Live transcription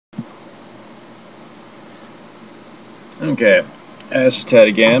Okay, this is Ted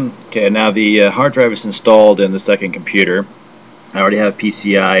again. Okay, now the hard drive is installed in the second computer. I already have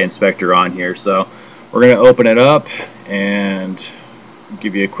PCI Inspector on here, so we're going to open it up and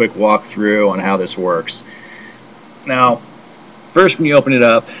give you a quick walkthrough on how this works. Now, first when you open it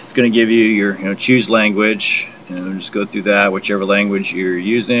up, it's going to give you your choose language, and just go through that, whichever language you're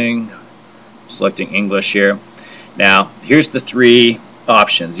using. Selecting English here. Now, here's the three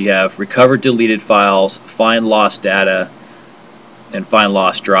options. You have recover deleted files, find lost data, and find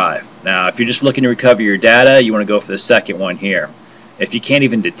lost drive. Now, if you're just looking to recover your data, you want to go for the second one here. If you can't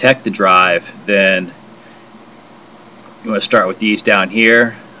even detect the drive, then you want to start with these down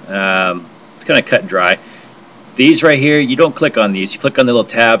here. It's kind of cut and dry. These right here, you don't click on these. You click on the little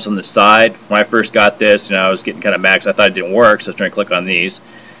tabs on the side. When I first got this, I was getting kind of mad because I thought it didn't work, so I was trying to click on these.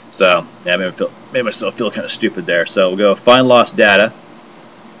 So, yeah, I made myself feel kind of stupid there. So we'll go find lost data.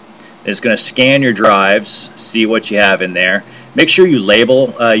 It's going to scan your drives, see what you have in there. Make sure you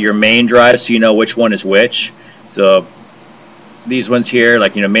label your main drive so you know which one is which. So these ones here,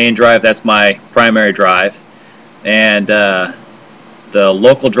 like main drive, that's my primary drive, and the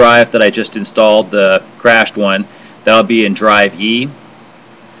local drive that I just installed, the crashed one, that'll be in drive E.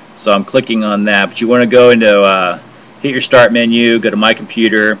 So I'm clicking on that, but you want to go into hit your start menu, go to my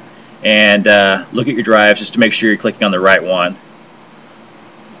computer, and look at your drives just to make sure you're clicking on the right one.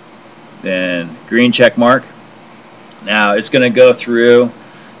 Then green check mark. Now it's going to go through,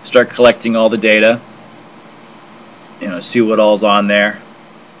 start collecting all the data, see what all's on there,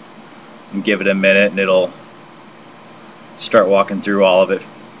 and give it a minute, and it'll start walking through all of it,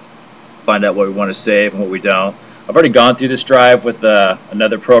 find out what we want to save and what we don't. I've already gone through this drive with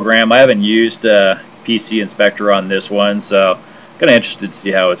another program. I haven't used PC Inspector on this one, so I'm kind of interested to see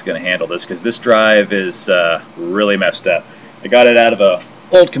how it's going to handle this, because this drive is really messed up. I got it out of a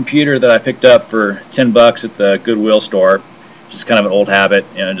old computer that I picked up for 10 bucks at the Goodwill store. Just kind of an old habit,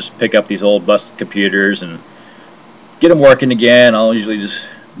 just pick up these old busted computers and get them working again. I'll usually just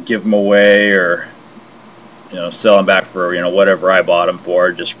give them away or sell them back for whatever I bought them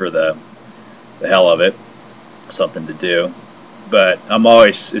for, just for the hell of it, something to do. But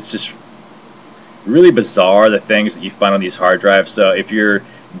it's just really bizarre, the things that you find on these hard drives. So if you're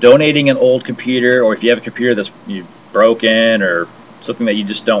donating an old computer, or if you have a computer that's broken or something that you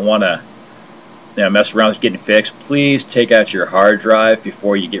just don't want to mess around with getting fixed, please take out your hard drive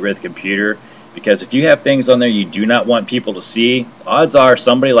before you get rid of the computer, because if you have things on there you do not want people to see, odds are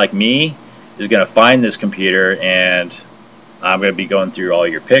somebody like me is going to find this computer, and I'm going to be going through all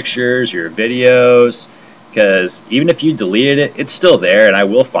your pictures, your videos, because even if you deleted it, it's still there and I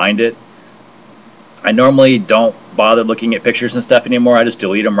will find it. I normally don't bother looking at pictures and stuff anymore. I just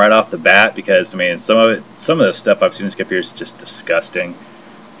delete them right off the bat, because some of the stuff I've seen in this computer is just disgusting.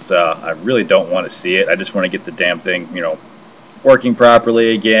 So I really don't want to see it. I just want to get the damn thing, working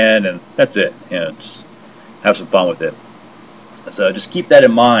properly again, and that's it. Just have some fun with it. So just keep that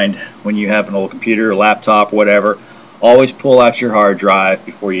in mind when you have an old computer, or laptop, whatever. Always pull out your hard drive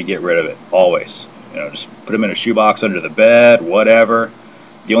before you get rid of it. Always. Just put them in a shoebox under the bed, whatever.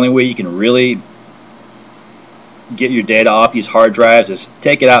 The only way you can really get your data off these hard drives is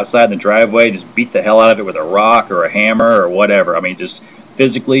take it outside in the driveway, just beat the hell out of it with a rock or a hammer or whatever. Just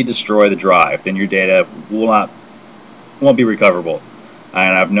physically destroy the drive. Then your data won't be recoverable.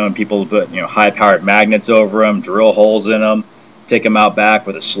 And I've known people to put high-powered magnets over them, drill holes in them, take them out back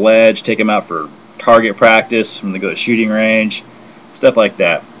with a sledge, take them out for target practice when they go to shooting range, stuff like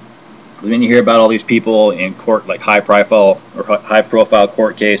that. Then you hear about all these people in court, like high-profile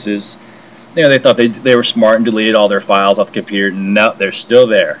court cases. They thought they were smart and deleted all their files off the computer. No, they're still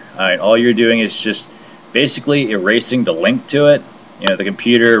there. All you're doing is just basically erasing the link to it. The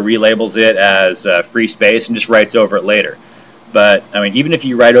computer relabels it as free space and just writes over it later. But even if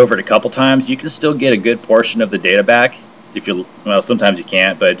you write over it a couple times, you can still get a good portion of the data back. Sometimes you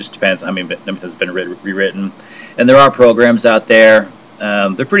can't, but it just depends on how many times it's been rewritten. And there are programs out there.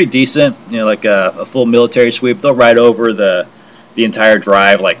 They're pretty decent. Like a full military sweep, they'll write over the entire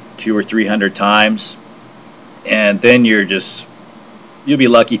drive like 200 or 300 times, and then you'll be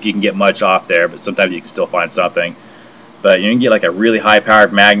lucky if you can get much off there, but sometimes you can still find something. But you can get like a really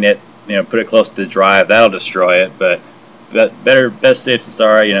high-powered magnet, put it close to the drive, that'll destroy it. But best safe than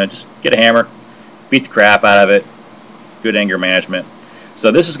sorry. Just get a hammer, beat the crap out of it. Good anger management.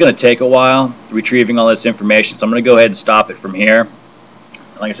 So this is going to take a while, retrieving all this information, so I'm going to go ahead and stop it from here.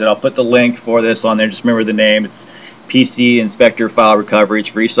 Like I said, I'll put the link for this on there. Just remember the name. It's PC Inspector File Recovery. It's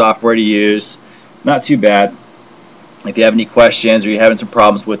free software to use. Not too bad. If you have any questions or you're having some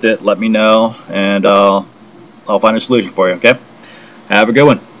problems with it, let me know, and I'll find a solution for you, okay? Have a good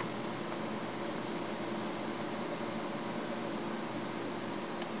one.